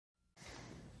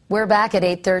We're back at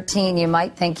 8:13. You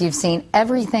might think you've seen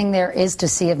everything there is to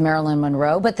see of Marilyn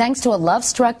Monroe, but thanks to a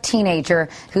love-struck teenager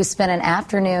who spent an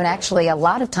afternoon, actually a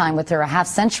lot of time with her a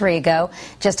half-century ago,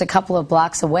 just a couple of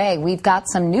blocks away, we've got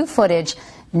some new footage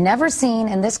never seen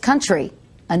in this country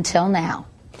until now.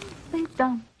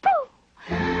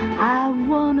 I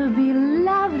wanna be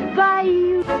loved by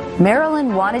you.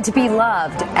 Marilyn wanted to be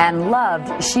loved, and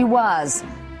loved she was.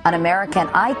 An American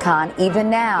icon even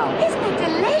now. Isn't it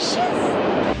delicious?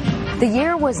 The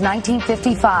year was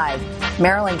 1955.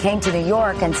 Marilyn came to New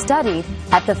York and studied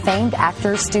at the famed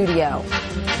Actors Studio.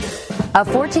 A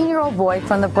 14-year-old boy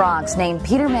from the Bronx named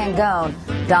Peter Mangone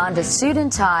donned a suit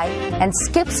and tie and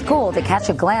skipped school to catch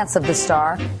a glance of the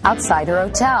star outside her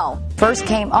hotel. First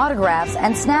came autographs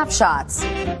and snapshots,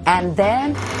 and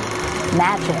then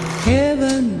magic.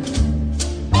 Heaven,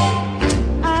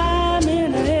 I'm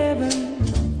in heaven.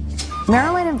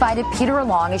 Marilyn invited Peter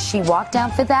along as she walked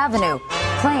down Fifth Avenue,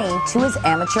 playing to his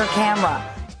amateur camera.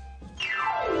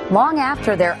 Long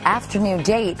after their afternoon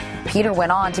date, Peter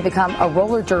went on to become a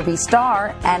roller derby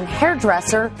star and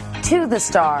hairdresser to the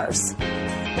stars.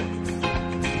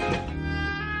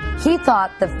 He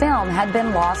thought the film had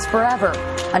been lost forever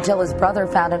until his brother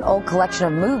found an old collection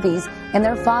of movies in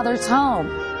their father's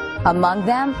home. Among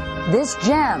them, this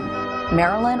gem,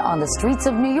 Marilyn on the Streets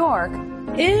of New York.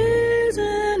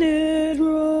 Isn't it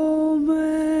romance?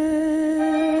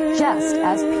 Just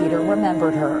as Peter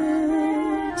remembered her.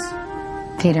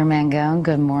 Peter Mangone,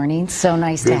 good morning. So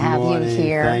nice to have you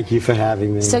here. Thank you for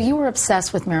having me. So you were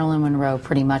obsessed with Marilyn Monroe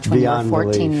pretty much when Beyond you were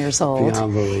 14 belief. years old.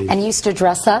 Beyond belief. And you used to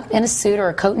dress up in a suit or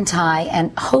a coat and tie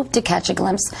and hope to catch a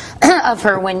glimpse of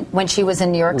her when she was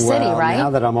in New York City, right? Now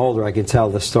that I'm older, I can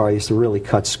tell the story. I used to really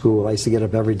cut school. I used to get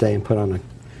up every day and put on a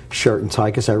shirt and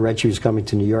tie because I read she was coming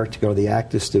to New York to go to the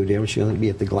Actors Studio and she was going to be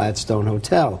at the Gladstone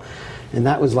Hotel. And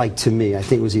that was like, to me, I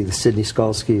think it was either Sidney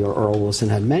Skolsky or Earl Wilson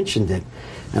had mentioned it.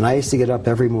 And I used to get up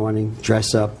every morning,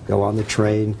 dress up, go on the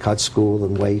train, cut school,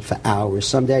 and wait for hours.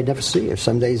 Some day I'd never see her.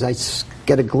 Some days I'd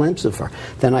get a glimpse of her.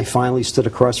 Then I finally stood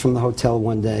across from the hotel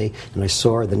one day, and I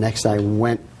saw her. The next day I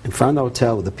went in front of the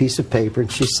hotel with a piece of paper, and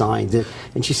she signed it.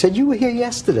 And she said, "You were here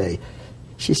yesterday."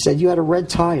 She said, "You had a red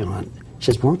tie on."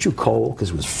 She says, "Weren't you cold?"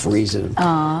 Because it was freezing.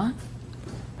 Aww.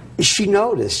 She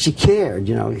noticed, she cared,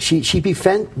 you know. She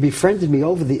befriended me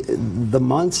over the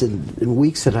months and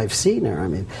weeks that I've seen her. I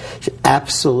mean,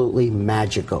 absolutely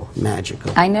magical.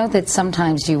 I know that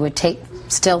sometimes you would take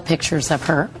still pictures of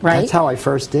her, right? That's how I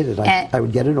first did it. I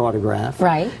would get an autograph,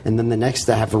 right? And then the next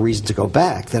day I have a reason to go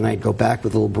back. Then I'd go back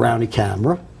with a little brownie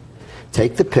camera,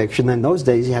 take the picture, and then those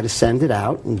days you had to send it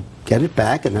out and get it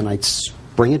back, and then I'd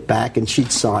bring it back and she'd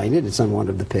sign it. It's on one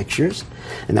of the pictures.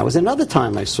 And that was another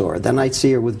time I saw her. Then I'd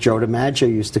see her with Joe DiMaggio,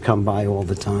 used to come by all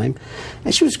the time.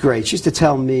 And she was great. She used to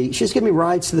tell me, she used to give me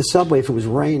rides to the subway if it was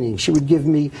raining. She would give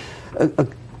me,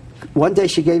 one day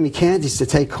she gave me candies to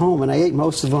take home, and I ate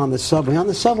most of them on the subway. On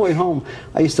the subway home,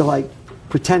 I used to like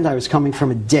pretend I was coming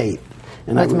from a date.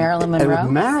 And with Marilyn Monroe?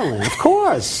 With Marilyn, of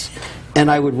course. And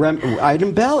I'd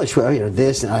embellish, well, you know,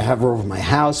 this, and I have her over my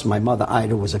house. My mother,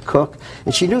 Ida, was a cook,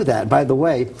 and she knew that. By the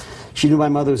way, she knew my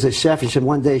mother was a chef, and she said,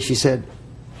 one day, she said,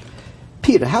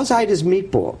 "Peter, how's Ida's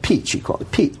meatball?" Pete, she called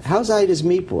it. "Pete, how's Ida's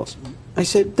meatballs?" I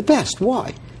said, "The best.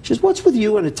 Why?" She says, "What's with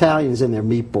you and Italians and their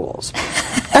meatballs?"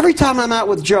 Every time I'm out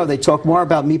with Joe, they talk more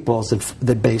about meatballs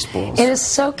than baseballs. It is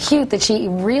so cute that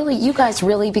you guys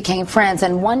really became friends,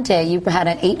 and one day you had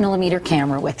an 8mm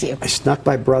camera with you. I snuck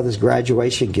my brother's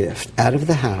graduation gift out of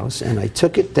the house, and I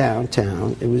took it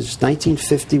downtown. It was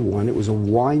 1951. It was a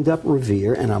wind-up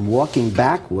Revere, and I'm walking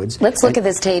backwards. Let's look at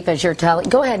this tape as you're telling.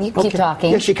 Go ahead, you keep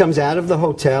talking. Yeah, she comes out of the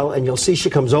hotel, and you'll see she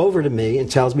comes over to me and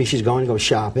tells me she's going to go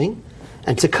shopping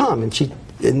and to come, and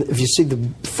if you see the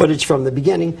footage from the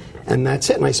beginning, and that's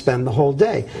it, and I spend the whole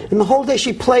day. And the whole day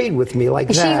she played with me like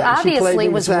that. She obviously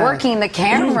was working the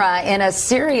camera in a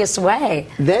serious way.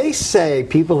 They say,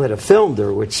 people that have filmed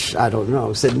her, which I don't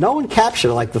know, said no one captured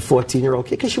her like the 14-year-old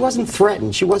kid, because she wasn't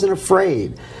threatened, she wasn't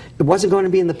afraid. It wasn't going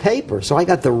to be in the paper, so I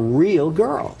got the real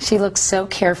girl. She looks so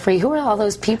carefree. Who are all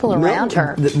those people around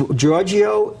her?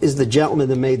 Giorgio is the gentleman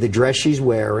that made the dress she's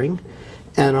wearing.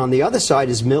 And on the other side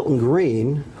is Milton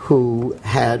Green, who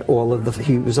had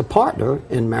he was a partner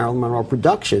in Marilyn Monroe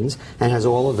Productions and has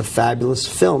all of the fabulous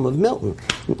film of Milton.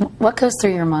 What goes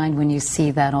through your mind when you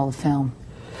see that old film?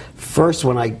 First,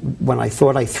 when I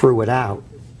thought I threw it out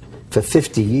for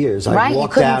 50 years, I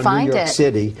walked down New York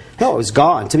City. No, it was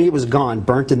gone. To me, it was gone,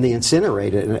 burnt in the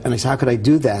incinerator. And I said, how could I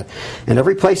do that? And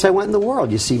every place I went in the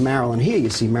world, you see Marilyn here, you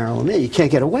see Marilyn there. You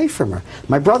can't get away from her.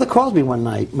 My brother called me one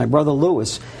night, my brother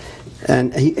Louis.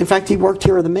 And in fact, he worked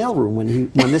here in the mailroom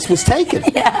when this was taken.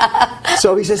 Yeah.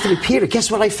 So he says to me, Peter, guess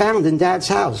what I found in Dad's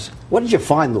house? What did you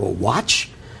find, little watch?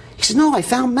 He said, no, I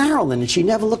found Marilyn, and she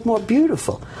never looked more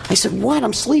beautiful. I said, what?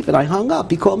 I'm sleeping. I hung up.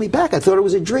 He called me back. I thought it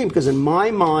was a dream, because in my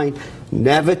mind,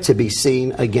 never to be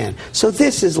seen again. So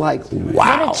this is like,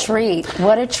 wow. What a treat.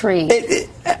 What a treat.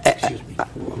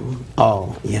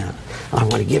 Oh, yeah. I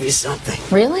want to give you something.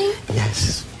 Really?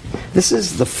 Yes. This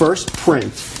is the first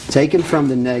print taken from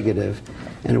the negative,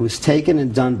 and it was taken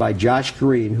and done by Josh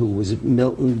Green, who was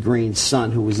Milton Green's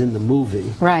son, who was in the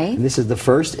movie. Right. And this is the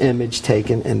first image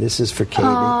taken, and this is for Katie.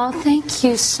 Oh, thank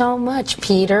you so much,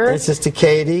 Peter. This is to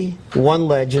Katie. One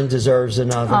legend deserves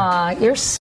another. Aw, you're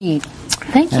sweet.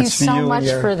 Thank you so much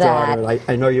for that. Daughter.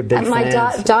 I know you're big My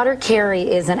fans. daughter Carrie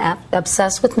is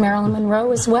obsessed with Marilyn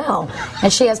Monroe as well,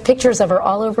 and she has pictures of her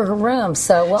all over her room.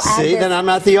 So we'll add this. Then I'm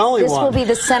not the only one. This will be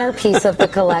the centerpiece of the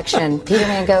collection. Peter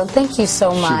Mangone, thank you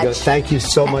so much. Thank you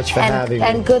so much for having me.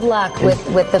 And good luck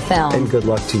with the film. And good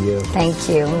luck to you. Thank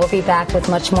you. And we'll be back with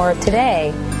much more of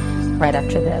Today right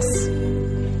after this.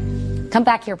 Come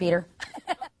back here, Peter.